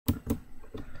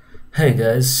Hey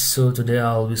guys, so today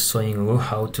I'll be showing you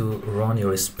how to run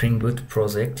your Spring Boot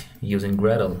project using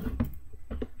Gradle.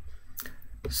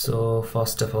 So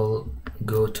first of all,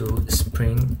 go to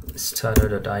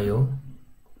springstarter.io.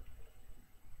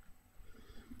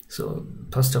 So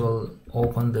first of all,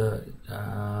 open the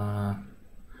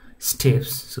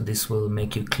steps. So this will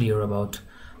make you clear about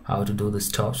how to do the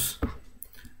steps.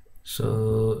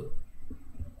 So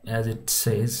as it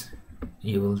says,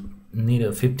 you will need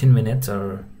a 15 minutes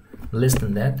or less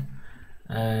than that,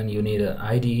 and you need an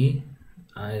IDE.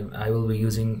 I will be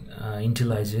using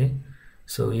IntelliJ.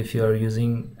 So if you are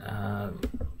using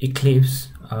Eclipse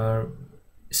or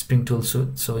Spring Tool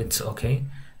Suite, so it's okay,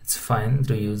 it's fine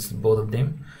to use both of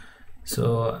them.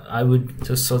 So I would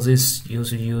just suggest you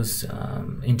to use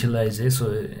IntelliJ. So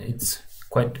it's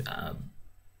quite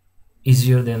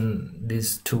easier than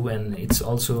these two, and it's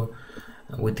also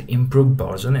with improved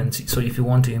version. And so if you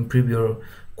want to improve your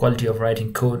quality of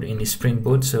writing code in Spring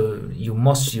Boot, so you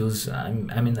must use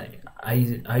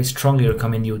I strongly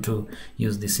recommend you to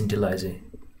use this IntelliJ.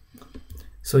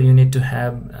 So you need to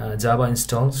have Java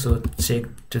installed. So check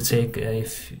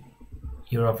if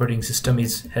your operating system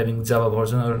is having Java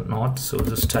version or not. So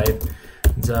just type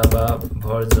Java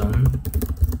version,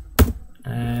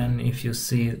 and if you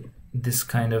see this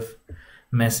kind of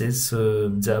message, so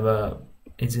Java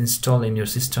is installed in your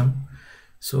system.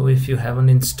 So if you haven't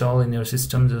installed in your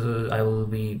system, I will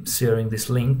be sharing this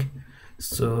link.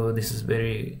 So this is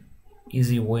very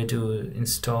easy way to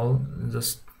install.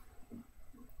 Just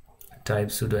type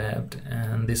sudo apt,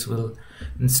 and this will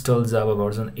install Java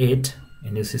version 8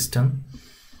 in your system,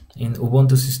 in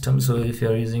Ubuntu system. So if you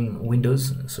are using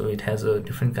Windows, so it has a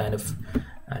different kind of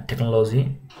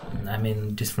technology,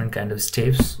 different kind of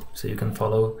steps, so you can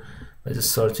follow by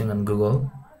just searching on Google.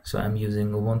 So I'm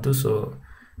using Ubuntu, so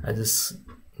I just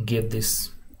give this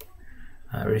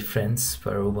reference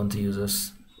for Ubuntu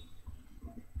users.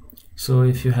 So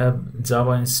if you have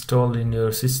Java installed in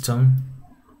your system,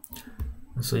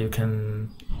 so you can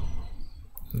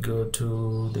go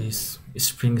to this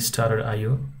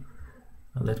springstarter.io.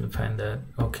 Let me find that.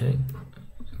 Okay,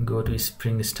 go to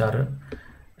Springstarter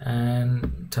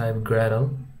and type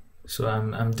Gradle. So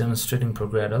I'm demonstrating for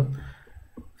Gradle.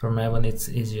 For Maven it's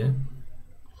easier.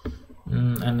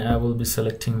 And I will be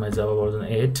selecting my Java version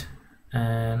 8,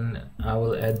 and I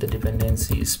will add the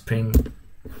dependency Spring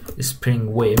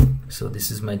Web. So this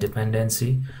is my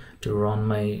dependency to run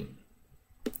my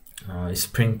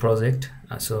Spring project.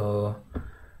 So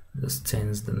just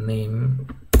change the name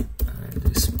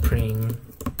and Spring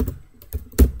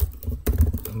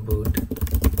Boot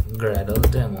Gradle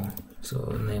demo.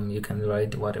 So name you can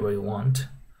write whatever you want,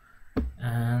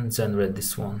 and generate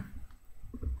this one.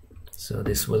 So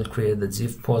this will create the zip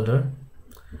folder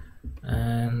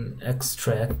and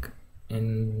extract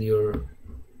in your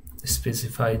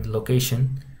specified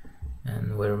location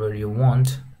and wherever you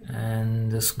want, and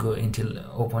just go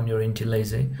open your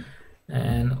IntelliJ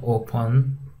and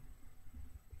open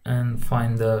and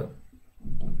find the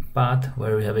path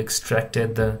where we have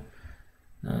extracted the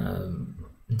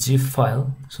zip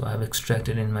file. So I have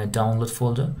extracted in my download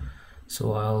folder,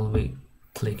 so I'll be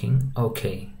clicking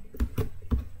OK.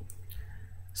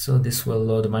 So this will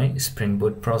load my Spring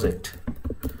Boot project.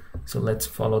 So let's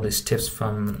follow the steps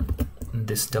from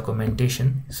this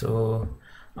documentation. So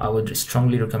I would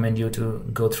strongly recommend you to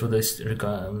go through this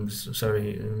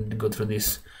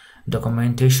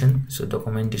documentation. So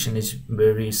documentation is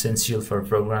very essential for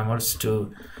programmers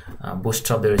to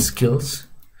boost up their skills.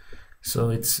 So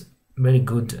it's very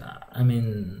good.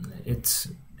 It's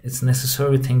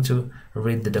necessary thing to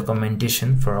read the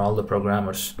documentation for all the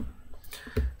programmers.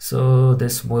 So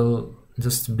this will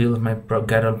just build my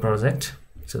Gradle project.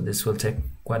 So this will take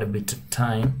quite a bit of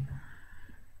time.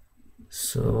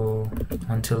 So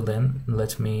until then,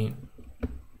 let me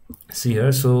see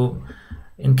here. So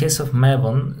in case of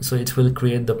Maven, so it will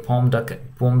create the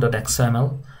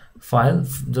pom.xml file.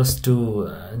 Just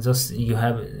you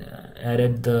have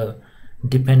added the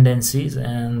dependencies,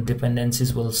 and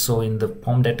dependencies will show in the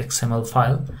pom.xml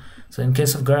file. So in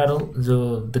case of Gradle,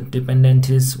 the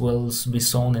dependencies will be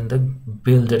shown in the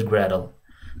build.gradle.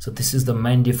 So this is the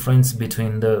main difference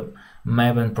between the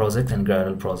Maven project and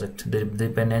Gradle project. The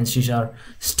dependencies are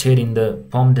stored in the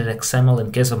pom.xml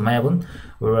in case of Maven,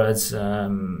 whereas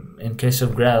in case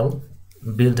of Gradle,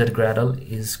 build.gradle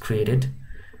is created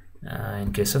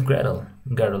in case of Gradle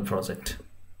project.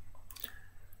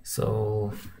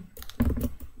 So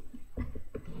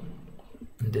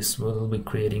this will be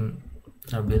creating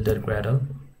a build.gradle.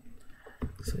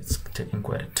 So it's taking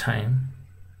quite a time.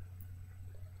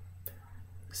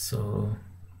 So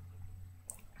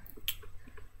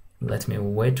let me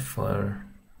wait for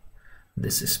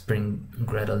this Spring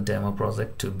Gradle demo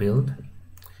project to build.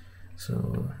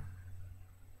 So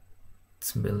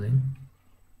it's building.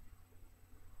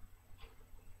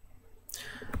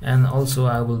 And also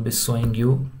I will be showing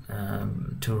you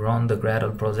to run the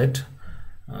Gradle project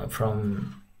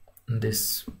from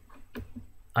this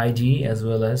IDE as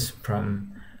well as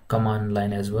from command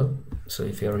line as well. So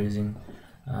if you are using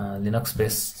Linux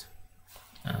based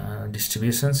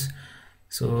distributions,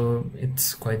 so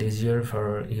it's quite easier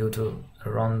for you to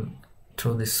run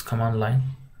through this command line.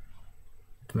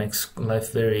 It makes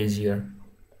life very easier.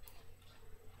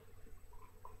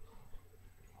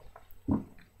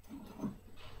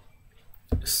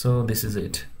 So this is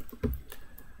it.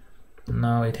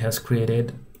 Now it has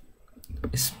created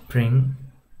Spring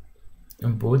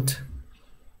Boot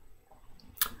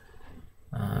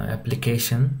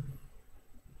application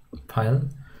file.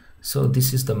 So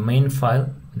this is the main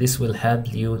file. This will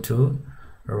help you to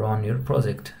run your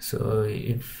project. So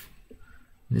if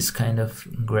this kind of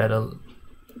Gradle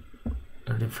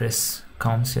refresh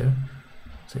counts here,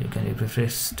 so you can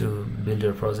refresh to build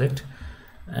your project,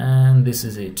 and this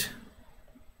is it.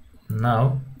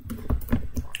 Now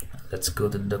let's go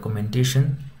to the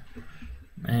documentation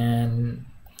and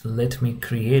let me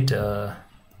create a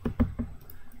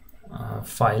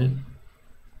file,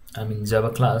 Java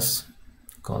class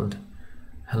called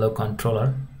hello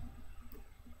controller.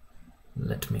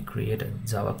 Let me create a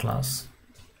Java class,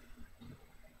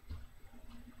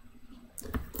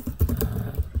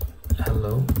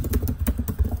 hello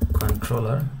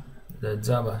controller, the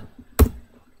Java.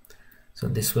 So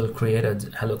this will create a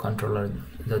hello controller,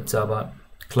 the Java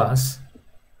class,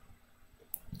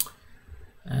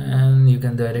 and you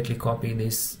can directly copy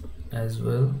this as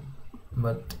well,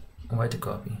 but why to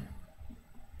copy?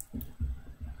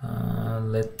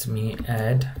 Let me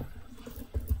add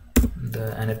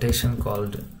the annotation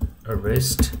called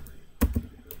REST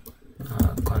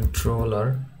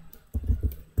controller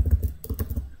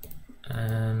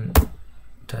and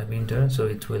type enter, so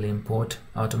it will import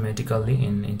automatically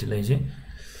in IntelliJ.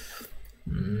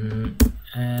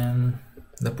 And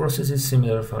the process is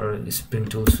similar for Spring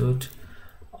Toolsuite,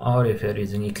 or if you're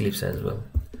using Eclipse as well.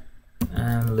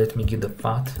 And let me give the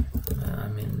path,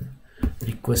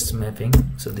 request mapping.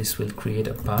 So this will create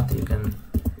a path. You can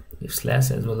give slash,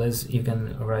 as well as you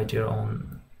can write your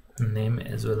own name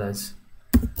as well as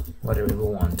whatever you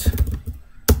want.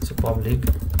 So public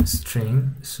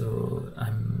string, so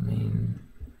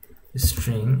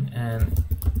string, and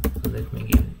let me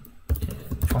give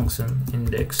a function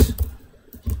index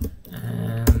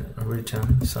and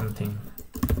return something.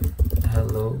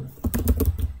 Hello,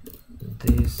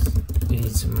 this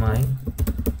is my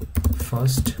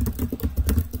first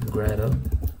Gradle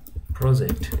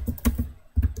project.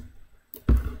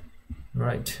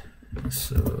 Right,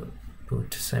 so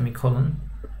put semicolon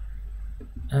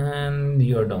and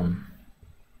you're done.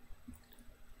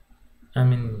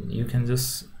 You can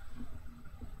just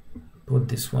put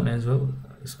this one as well.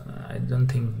 So I don't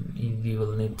think you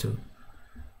will need to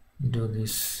do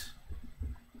this.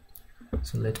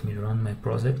 So let me run my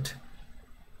project.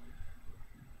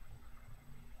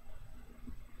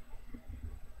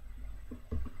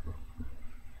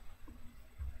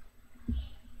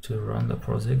 To run the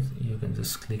project, you can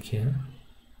just click here.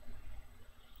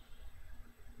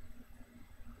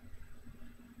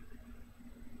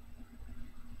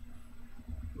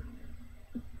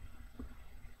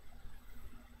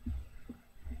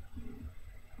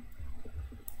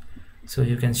 So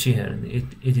you can see here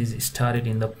it is started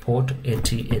in the port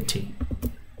 8080.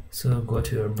 So go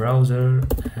to your browser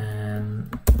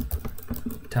and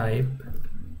type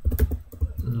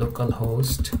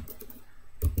localhost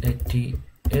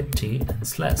 8080 and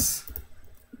slash,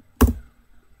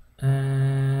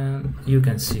 and you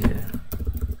can see here,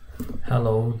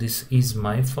 hello, this is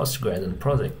my first Gradle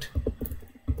project.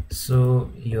 So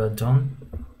you are done.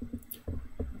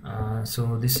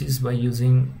 So this is by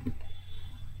using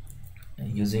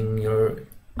your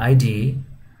IDE.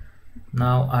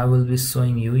 Now I will be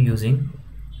showing you using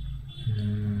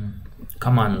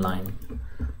command line.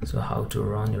 So how to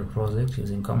run your project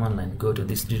using command line. Go to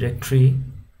this directory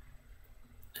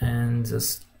and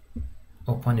just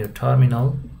open your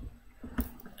terminal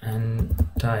and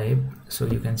type, so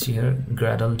you can see here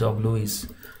gradlew is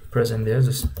present there.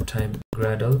 Just type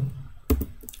gradlew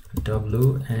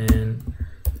and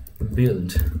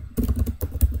build.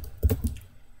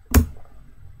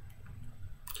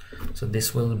 So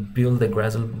this will build the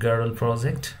Gradle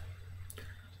project.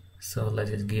 So let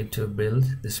it give to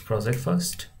build this project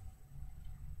first.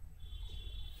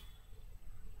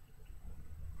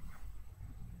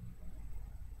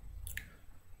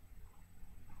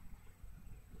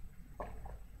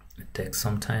 take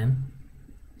some time.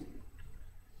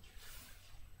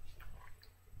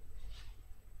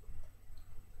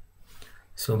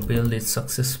 So build is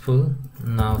successful.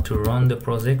 Now to run the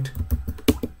project,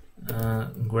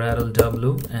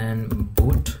 gradlew and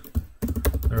boot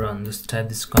run. Just type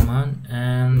this command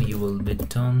and you will be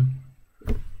done.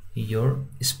 Your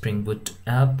Spring Boot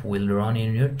app will run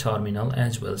in your terminal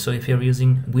as well. So if you're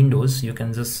using Windows, you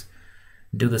can just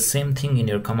do the same thing in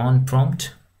your command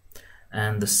prompt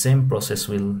and the same process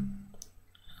will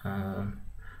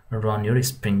run your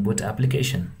Spring Boot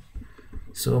application.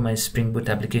 So my Spring Boot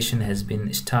application has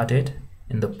been started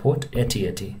in the port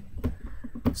 8080.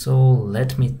 So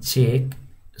let me check.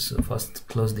 So first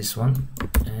close this one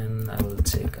and I will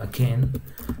check again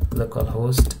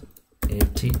localhost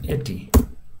 8080,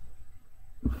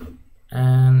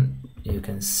 and you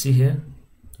can see here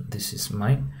this is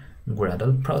my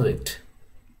Gradle project.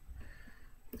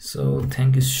 So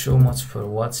thank you so much for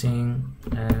watching,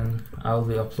 and I'll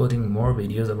be uploading more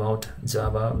videos about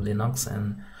Java, Linux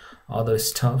and other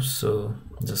stuff. So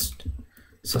just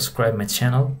subscribe my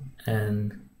channel,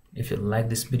 and if you like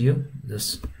this video,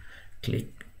 just click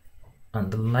on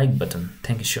the like button.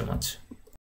 Thank you so much.